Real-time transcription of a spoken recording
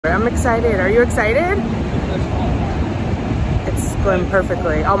I'm excited. Are you excited? It's going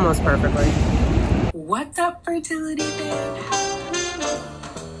perfectly, almost perfectly. What's up, fertility fan?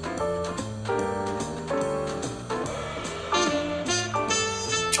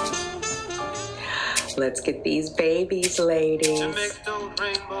 Let's get these babies, ladies.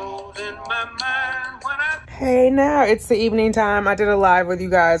 Hey now, it's the evening time. I did a live with you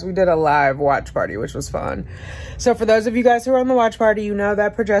guys. We did a live watch party, which was fun. So for those of you guys who are on the watch party, you know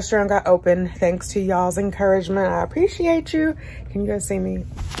that progesterone got open thanks to y'all's encouragement. I appreciate you. Can you guys see me?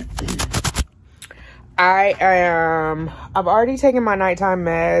 I've already taken my nighttime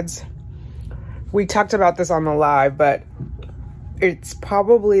meds. We talked about this on the live, but it's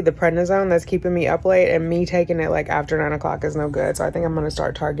probably the prednisone that's keeping me up late, and me taking it like after 9 o'clock is no good. So I think I'm going to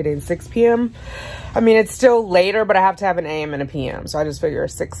start targeting 6 p.m. I mean, it's still later, but I have to have an AM and a PM. So I just figure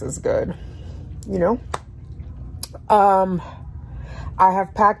 6 is good, you know? I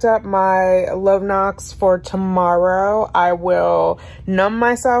have packed up my Lovenox for tomorrow. I will numb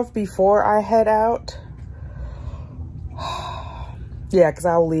myself before I head out. Yeah, because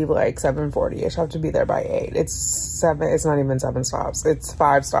I'll leave like 7:40ish. I have to be there by 8. It's not even 7 stops. It's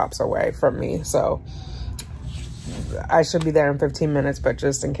 5 stops away from me. So I should be there in 15 minutes, but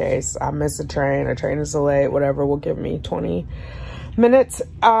just in case I miss a train is delayed, whatever will give me 20 minutes.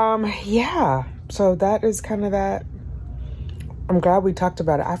 Yeah, so that is kind of that. I'm glad we talked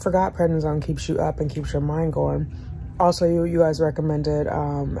about it. I forgot prednisone keeps you up and keeps your mind going. Also, you guys recommended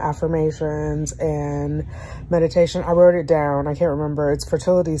affirmations and meditation. I wrote it down. I can't remember. It's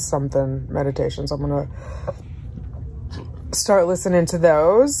fertility something meditation. So I'm going to start listening to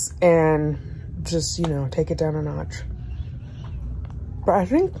those and just, you know, take it down a notch. But I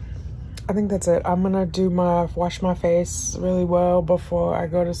think that's it. I'm going to wash my face really well before I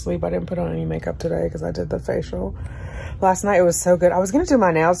go to sleep. I didn't put on any makeup today because I did the facial last night. It was so good. I was going to do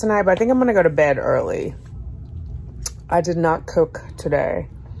my nails tonight, but I think I'm going to go to bed early. I did not cook today.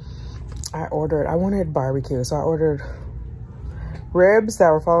 I wanted barbecue, so I ordered ribs that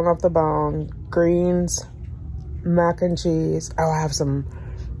were falling off the bone, greens, mac and cheese. Oh, I have some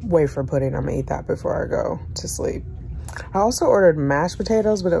wafer pudding. I'm gonna eat that before I go to sleep. I also ordered mashed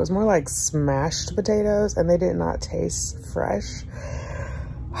potatoes, but it was more like smashed potatoes, and they did not taste fresh.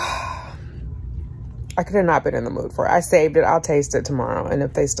 I could have not been in the mood for it. I saved it. I'll taste it tomorrow, and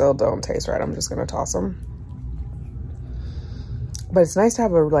if they still don't taste right, I'm just gonna toss them. But it's nice to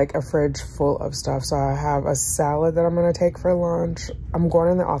have a fridge full of stuff. So I have a salad that I'm going to take for lunch. I'm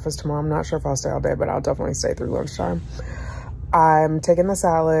going in the office tomorrow. I'm not sure if I'll stay all day, but I'll definitely stay through lunchtime. I'm taking the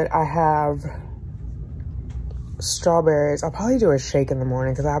salad. I have strawberries. I'll probably do a shake in the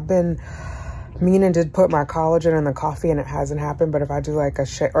morning because I've been meaning to put my collagen in the coffee and it hasn't happened. But if I do like a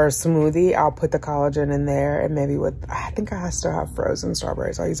shake or a smoothie, I'll put the collagen in there, and maybe I think I still have frozen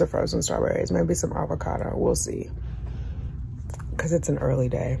strawberries. I'll use the frozen strawberries, maybe some avocado. We'll see. Because it's an early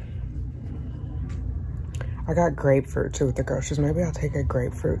day. I got grapefruit too with the groceries. Maybe I'll take a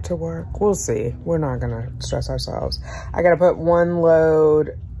grapefruit to work. We'll see. We're not gonna stress ourselves. I gotta put one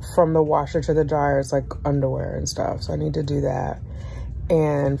load from the washer to the dryer. It's like underwear and stuff. So I need to do that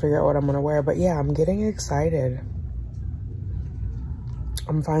and figure out what I'm gonna wear. But yeah, I'm getting excited.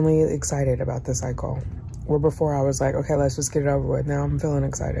 I'm finally excited about this cycle. Where before I was like, okay, let's just get it over with. Now I'm feeling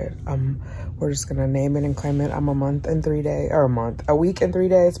excited. We're just gonna name it and claim it. I'm a week and 3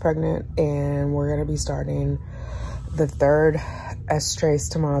 days pregnant, and we're gonna be starting the 3rd estrace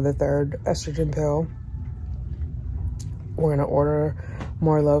tomorrow, the 3rd estrogen pill. We're gonna order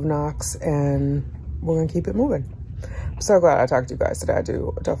more Lovenox, and we're gonna keep it moving. I'm so glad I talked to you guys today. I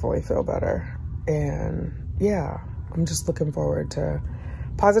do definitely feel better, and yeah, I'm just looking forward to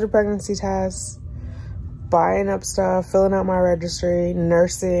positive pregnancy tests, buying up stuff, filling out my registry,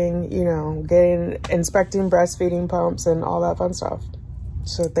 nursing, you know, inspecting breastfeeding pumps and all that fun stuff.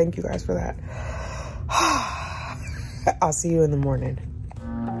 So thank you guys for that. I'll see you in the morning.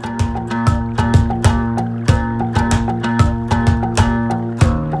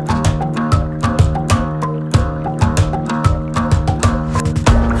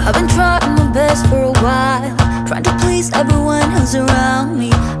 I've been trying my best for a while, trying to please everyone who's around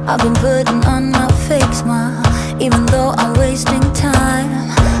me. I've been putting on my fake smile, even though I'm wasting time.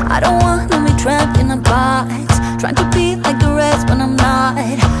 I don't want to be trapped in a box, trying to be like the rest when I'm not.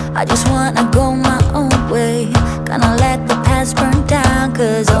 I just wanna go my own way, gonna let the past burn down.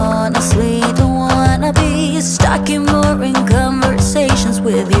 Cause honestly, don't wanna be stuck in boring conversations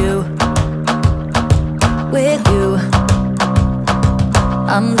with you.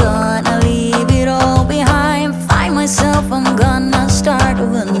 I'm gonna leave it all behind, find myself, I'm gonna start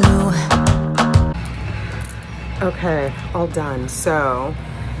over new. Okay, all done. So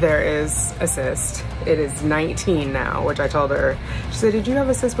there is a cyst. It is 19 now, which I told her. She said, did you have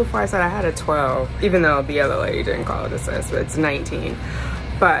a cyst before? I said I had a 12, even though the other lady didn't call it a cyst, but it's 19.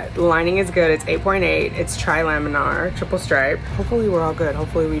 But lining is good. It's 8.8. It's trilaminar, triple stripe. Hopefully we're all good.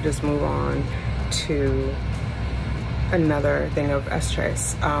 Hopefully we just move on to another thing of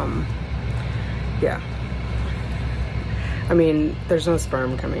S-trace. Yeah. I mean, there's no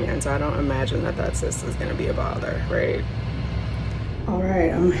sperm coming in, so I don't imagine that cyst is gonna be a bother, right? All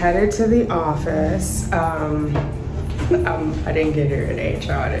right, I'm headed to the office. I didn't get here at 8,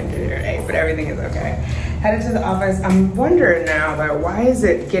 y'all. I didn't get here at 8, but everything is okay. Headed to the office. I'm wondering now, like, why is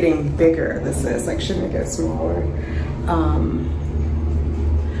it getting bigger, the cyst? Like, shouldn't it get smaller?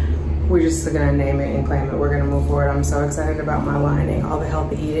 We're just gonna name it and claim it. We're gonna move forward. I'm so excited about my lining. All the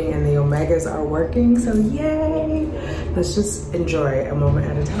healthy eating and the omegas are working, so yay. Let's just enjoy a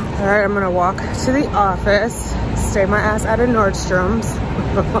moment at a time. All right, I'm gonna walk to the office, stay my ass out of Nordstrom's.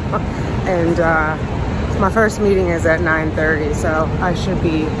 And my first meeting is at 9:30, so I should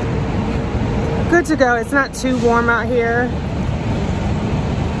be good to go. It's not too warm out here.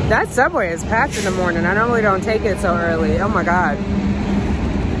 That subway is packed in the morning. I normally don't take it so early. Oh my God.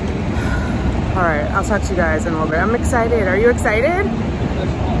 All right, I'll talk to you guys in a little bit. I'm excited. Are you excited?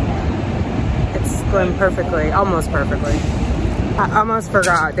 It's going perfectly, almost perfectly. I almost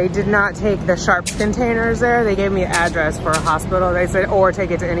forgot. They did not take the sharps containers there. They gave me an address for a hospital. They said, or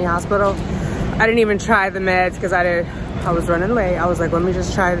take it to any hospital. I didn't even try the meds because I was running late. I was like, let me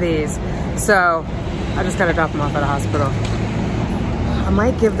just try these. So I just gotta drop them off at a hospital. I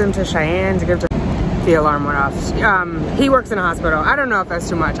might give them to Cheyenne to give to. The alarm went off. He works in a hospital. I don't know if that's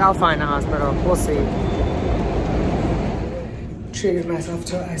too much. I'll find a hospital. We'll see. Treated myself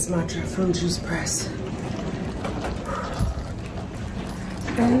to an iced matcha from Juice Press.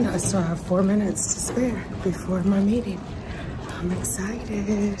 And I still have 4 minutes to spare before my meeting. I'm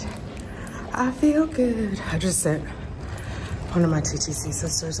excited. I feel good. I just sent one of my TTC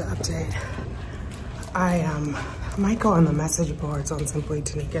sisters an update. I might go on the message boards on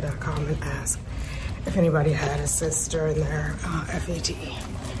simplytanika.com and ask if anybody had a cyst during their FET.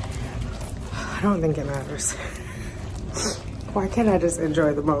 I don't think it matters. Why can't I just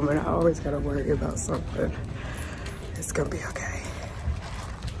enjoy the moment? I always gotta worry about something. It's gonna be okay.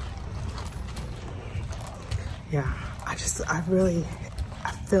 Yeah, I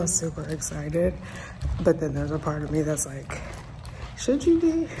feel super excited, but then there's a part of me that's like, should you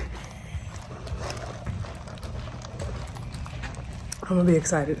be? I'm gonna be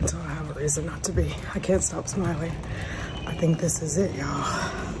excited until I have a reason not to be. I can't stop smiling. I think this is it, y'all.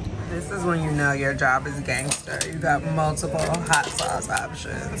 This is when you know your job is gangster. You got multiple hot sauce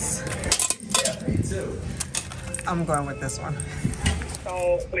options. Yeah, me too. I'm going with this one.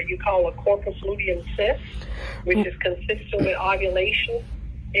 So what you call a corpus luteum cyst, which is consistent with ovulation,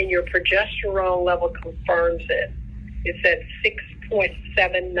 and your progesterone level confirms it. It's at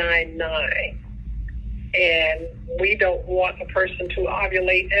 6.799. And we don't want a person to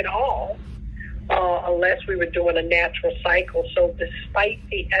ovulate at all unless we were doing a natural cycle. So despite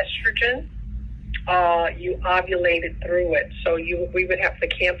the estrogen, you ovulated through it. So we would have to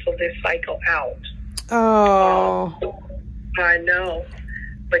cancel this cycle out. Oh. I know.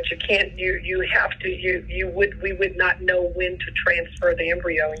 But you can't, you have to, we would not know when to transfer the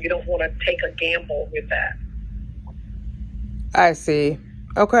embryo, and you don't want to take a gamble with that. I see.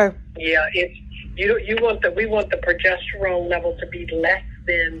 Okay. Yeah, it's, we want the progesterone level to be less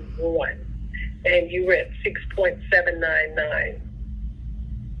than 1, and you were at 6.799.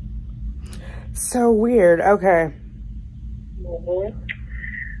 So weird. Okay. Mm-hmm.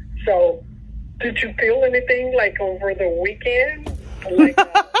 So, did you feel anything like over the weekend, like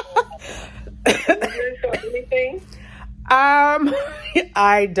or anything?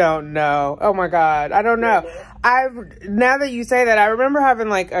 I don't know. Oh my God, I don't know. Now that you say that, I remember having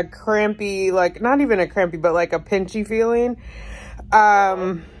like a crampy, like not even a crampy, but like a pinchy feeling.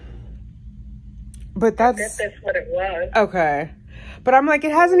 But that's what it was. Okay. But I'm like,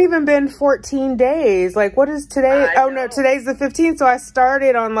 it hasn't even been 14 days. Like, what is today? Oh no, today's the 15th. So I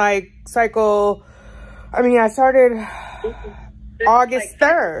started on like cycle. I mean, I started August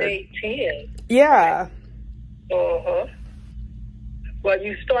 3rd. Day 10. Yeah. Uh-huh. Well,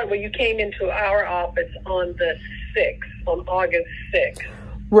 you came into our office on the 6th, on August 6th.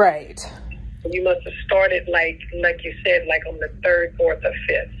 Right. You must have started, like you said, like on the 3rd, 4th, or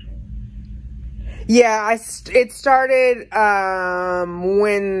 5th. Yeah, it started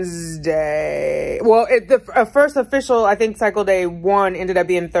Wednesday. Well, the first official, I think, cycle day 1 ended up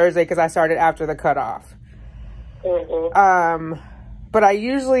being Thursday because I started after the cutoff. Mm-hmm. But I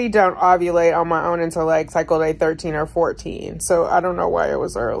usually don't ovulate on my own until like cycle day 13 or 14. So I don't know why it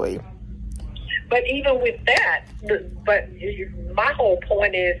was early. But even with that, my whole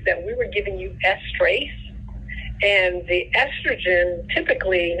point is that we were giving you estrase, and the estrogen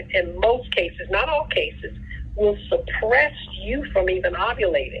typically, in most cases, not all cases, will suppress you from even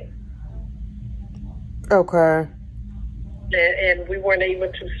ovulating. Okay. And we weren't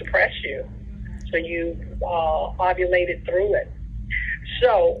able to suppress you. So you ovulated through it.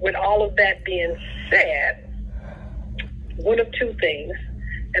 So with all of that being said, one of two things,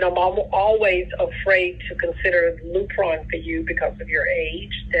 and I'm always afraid to consider Lupron for you because of your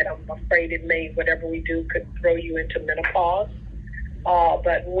age, that I'm afraid it may, whatever we do, could throw you into menopause.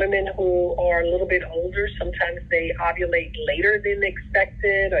 But women who are a little bit older, sometimes they ovulate later than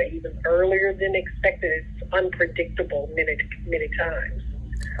expected or even earlier than expected. It's unpredictable many times.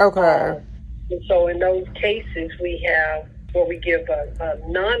 Okay. So in those cases, we have where we give a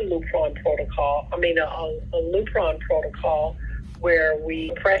non-Lupron protocol, a Lupron protocol, where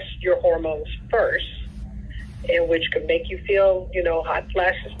we press your hormones first, and which can make you feel, hot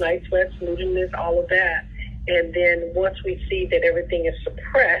flashes, night sweats, moodiness, all of that. And then once we see that everything is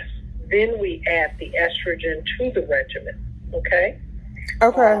suppressed, then we add the estrogen to the regimen, okay?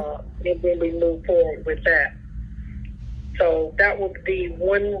 Okay. And then we move forward with that. So that would be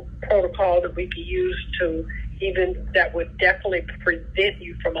one protocol that we could use that would definitely prevent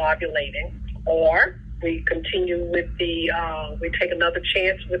you from ovulating. Or we continue with we take another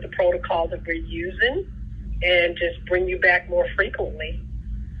chance with the protocol that we're using and just bring you back more frequently,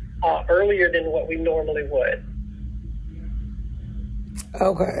 earlier than what we normally would.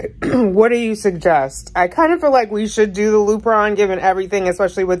 Okay. What do you suggest? I kind of feel like we should do the Lupron, given everything,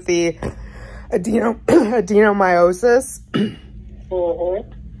 especially with the adenomyosis. Mm-hmm.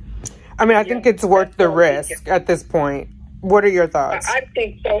 I mean, I think it's worth the risk at this point. What are your thoughts? I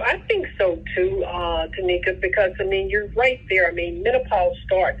think so. I think so too, Tanika, because you're right there. Menopause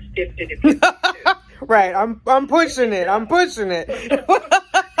starts 50 to 52. Right. I'm pushing it. I'm pushing it.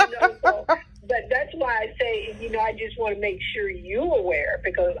 But that's why I say, I just want to make sure you're aware,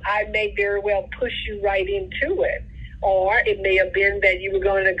 because I may very well push you right into it. Or it may have been that you were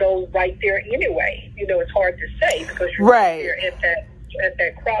going to go right there anyway. It's hard to say because you're right there at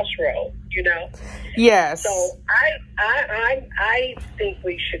that crossroad, Yes. So I think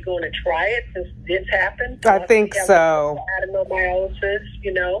we should go and try it since this happened. I think so. Adenomyosis,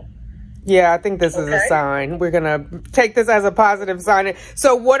 Yeah, I think this is a sign. We're going to take this as a positive sign.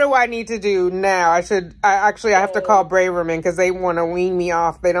 So what do I need to do now? I have to call Braverman because they want to wean me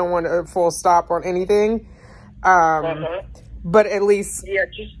off. They don't want a full stop on anything. But at least,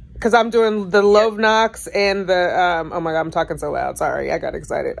 because I'm doing the Lovenox and the, oh my God, I'm talking so loud. Sorry, I got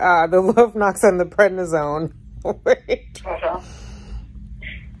excited. The Lovenox and the prednisone. Wait.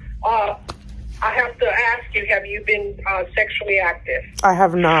 I have to ask you, have you been sexually active? I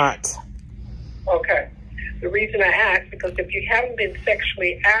have not. Okay. The reason I ask, because if you haven't been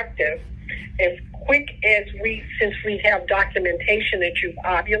sexually active, as quick as since we have documentation that you've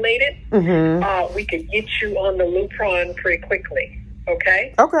ovulated, we could get you on the Lupron pretty quickly.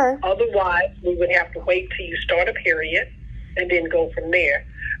 Okay? Okay. Otherwise, we would have to wait till you start a period and then go from there.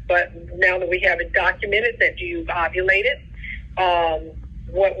 But now that we have it documented that you've ovulated,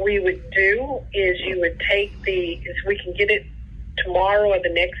 what we would do is you would take if we can get it tomorrow or the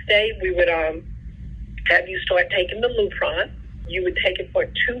next day, we would have you start taking the Lupron. You would take it for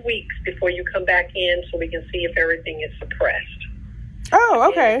 2 weeks before you come back in so we can see if everything is suppressed. Oh,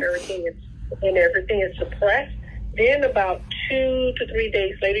 okay. And everything is suppressed. Then about 2 to 3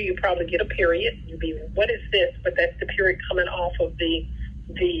 days later, you probably get a period. You'd be, what is this? But that's the period coming off of the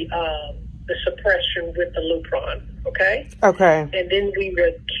suppression with the Lupron, okay? Okay. And then we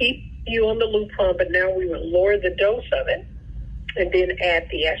would keep you on the Lupron, but now we would lower the dose of it and then add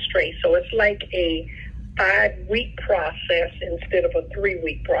the estrase. So it's like a 5-week process instead of a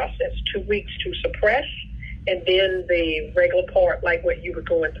 3-week process. 2 weeks to suppress, and then the regular part like what you were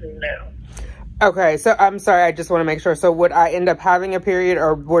going through now. Okay, so I'm sorry, I just want to make sure. So would I end up having a period,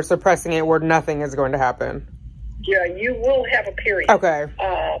 or we're suppressing it where nothing is going to happen? Yeah, you will have a period. Okay.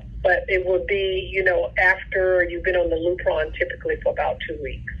 But it will be, after you've been on the Lupron typically for about 2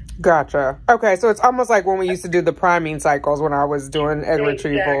 weeks. Gotcha. Okay, so it's almost like when we used to do the priming cycles when I was doing egg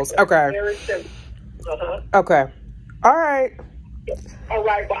retrievals. Okay. Very simple. Okay. All right. All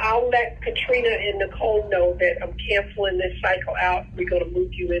right. Well, I'll let Katrina and Nicole know that I'm canceling this cycle out. We're going to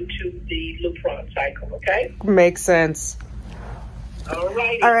move you into the Lupron cycle, okay? Makes sense. All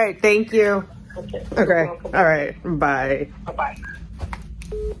right. All right. Thank you. Okay. Okay. All right. Bye. Bye-bye.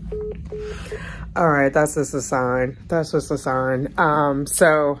 All right, that's just a sign. That's just a sign.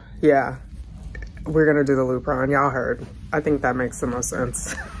 So yeah, we're gonna do the Lupron. Y'all heard. I think that makes the most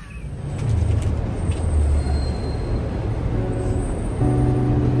sense.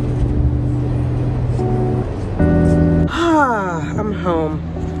 I'm home.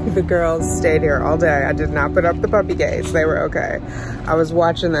 The girls stayed here all day. I did not put up the puppy gates. They were okay. I was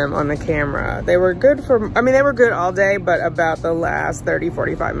watching them on the camera. They were good for, I mean, they were good all day, but about the last 30,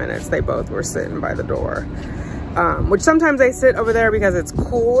 45 minutes, they both were sitting by the door. Which sometimes they sit over there because it's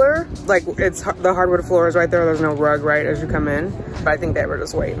cooler. Like, it's the hardwood floor is right there. There's no rug right as you come in. But I think they were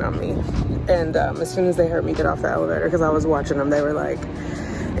just waiting on me. And as soon as they heard me get off the elevator, because I was watching them, they were like,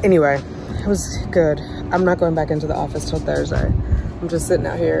 anyway, it was good. I'm not going back into the office till Thursday. I'm just sitting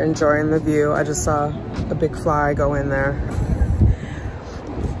out here enjoying the view. I just saw a big fly go in there.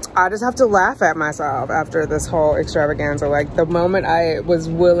 I just have to laugh at myself after this whole extravaganza. Like, the moment I was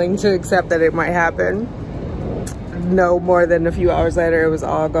willing to accept that it might happen, no more than a few hours later, it was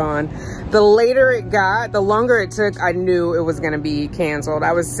all gone. The later it got, the longer it took, I knew it was gonna be canceled.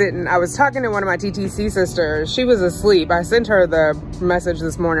 I was talking to one of my TTC sisters. She was asleep. I sent her the message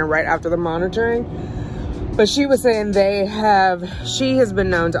this morning right after the monitoring. But she was saying she has been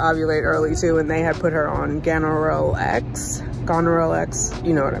known to ovulate early too, and they had put her on Goneril X,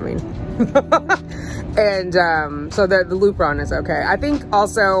 you know what I mean. And so the Lupron is okay. I think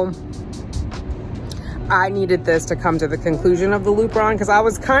also I needed this to come to the conclusion of the Lupron, because I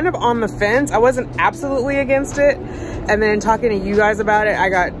was kind of on the fence. I wasn't absolutely against it. And then talking to you guys about it, I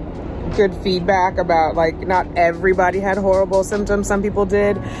got good feedback about, like, not everybody had horrible symptoms. Some people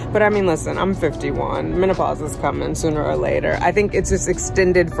did. But I mean, listen, I'm 51. Menopause is coming sooner or later. I think it's just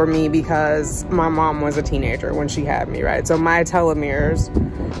extended for me because my mom was a teenager when she had me, right? So my telomeres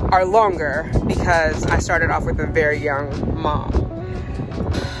are longer because I started off with a very young mom.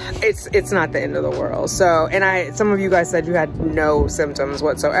 It's not the end of the world. So, and some of you guys said you had no symptoms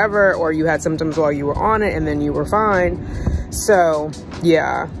whatsoever, or you had symptoms while you were on it and then you were fine. So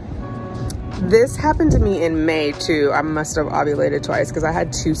yeah. This happened to me in May too. I must have ovulated twice because I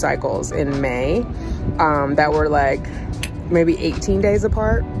had 2 cycles in May that were like maybe 18 days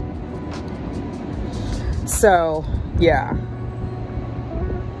apart. So yeah,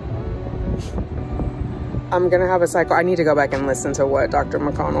 I'm gonna have a cycle. I need to go back and listen to what Dr.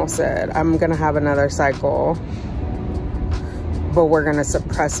 McConnell said. I'm gonna have another cycle, but we're gonna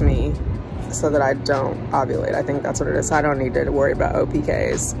suppress me so that I don't ovulate. I think that's what it is. I don't need to worry about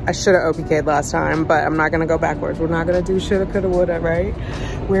OPKs. I should have OPK'd last time, but I'm not gonna go backwards. We're not gonna do shoulda, coulda, woulda, right?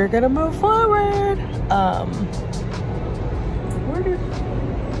 We're gonna move forward. Where did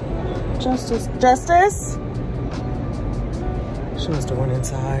Justice? She must have went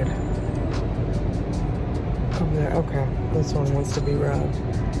inside. Over there, okay. This one wants to be rubbed.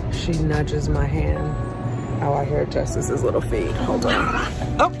 She nudges my hand. Oh, I hear Justice's little feet. Hold on.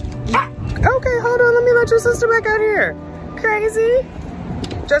 Oh, okay, hold on. Let me let your sister back out here. Crazy.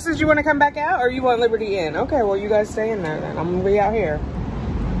 Justice, you want to come back out or you want Liberty in? Okay, well, you guys stay in there then. I'm going to be out here.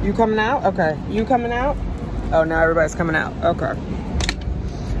 You coming out? Okay. You coming out? Oh, now everybody's coming out. Okay.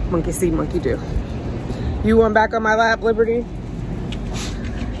 Monkey see, monkey do. You want back on my lap, Liberty?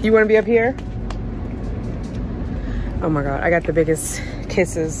 You want to be up here? Oh my God, I got the biggest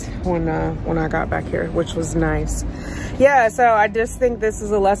kisses when I got back here, which was nice. Yeah, so I just think this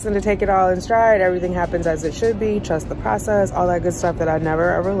is a lesson to take it all in stride. Everything happens as it should be. Trust the process, all that good stuff that I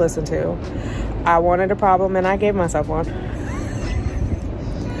never ever listened to. I wanted a problem and I gave myself one.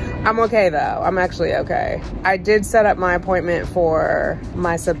 I'm okay though, I'm actually okay. I did set up my appointment for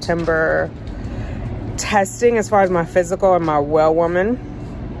my September testing as far as my physical and my well woman.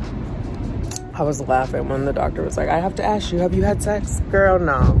 I was laughing when the doctor was like, I have to ask you, have you had sex? Girl,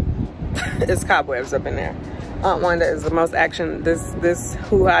 no. It's cobwebs up in there. Aunt Wanda is the most action this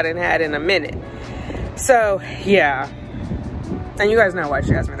who I done had in a minute. So, yeah. And you guys know why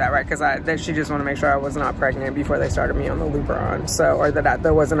she asked me that, right? Because she just wanted to make sure I was not pregnant before they started me on the Lupron. So, or that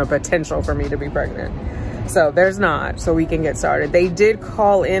there wasn't a potential for me to be pregnant. So there's not, so we can get started. They did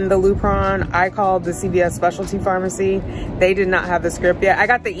call in the Lupron. I called the CVS specialty pharmacy. They did not have the script yet. I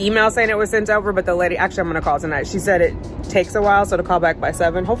got the email saying it was sent over, but the lady, actually I'm gonna call tonight. She said it takes a while, so to call back by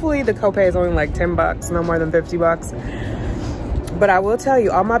 7. Hopefully the copay is only like 10 bucks, no more than 50 bucks. But I will tell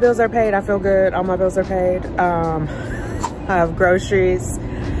you, all my bills are paid. I feel good, all my bills are paid. I have groceries,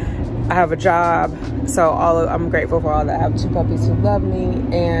 I have a job. So I'm grateful for all that. I have 2 puppies who love me,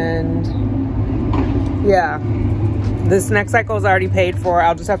 and yeah, this next cycle is already paid for.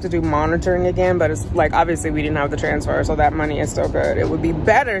 I'll just have to do monitoring again, but it's like, obviously we didn't have the transfer, so that money is still good. It would be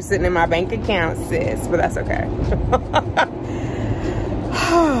better sitting in my bank account, sis, but that's okay.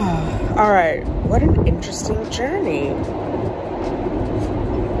 All right, what an interesting journey.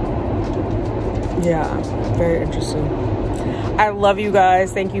 Yeah, very interesting. I love you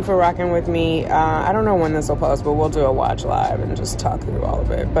guys. Thank you for rocking with me. I don't know when this will post, but we'll do a watch live and just talk through all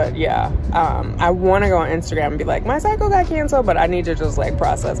of it. But yeah, I want to go on Instagram and be like, my cycle got canceled, but I need to just like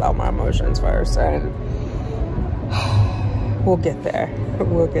process out my emotions first, and we'll get there.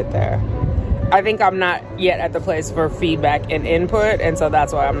 We'll get there. I think I'm not yet at the place for feedback and input, and so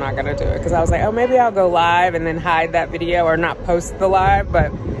that's why I'm not gonna do it, because I was like, oh, maybe I'll go live and then hide that video or not post the live,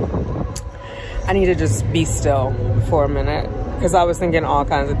 but I need to just be still for a minute, because I was thinking all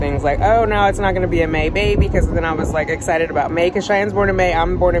kinds of things like, oh, no, it's not going to be a May baby, because then I was like excited about May, because Cheyenne's born in May,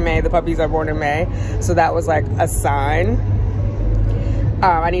 I'm born in May, the puppies are born in May, so that was like a sign.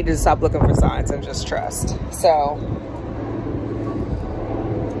 I need to stop looking for signs and just trust. So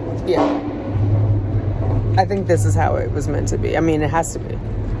yeah, I think this is how it was meant to be. I mean, it has to be.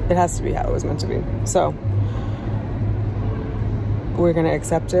 It has to be how it was meant to be. So we're gonna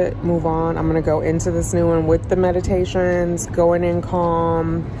accept it, move on. I'm gonna go into this new one with the meditations, going in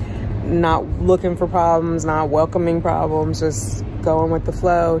calm, not looking for problems, not welcoming problems, just going with the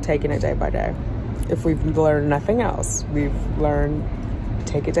flow, taking it day by day. If we've learned nothing else, we've learned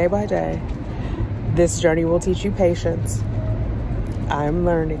take it day by day. This journey will teach you patience. I'm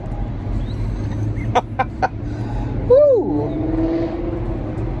learning. Woo!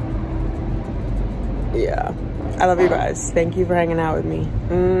 Yeah. I love you guys. Thank you for hanging out with me.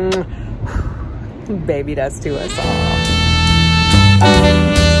 Baby, that's to us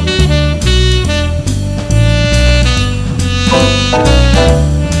all.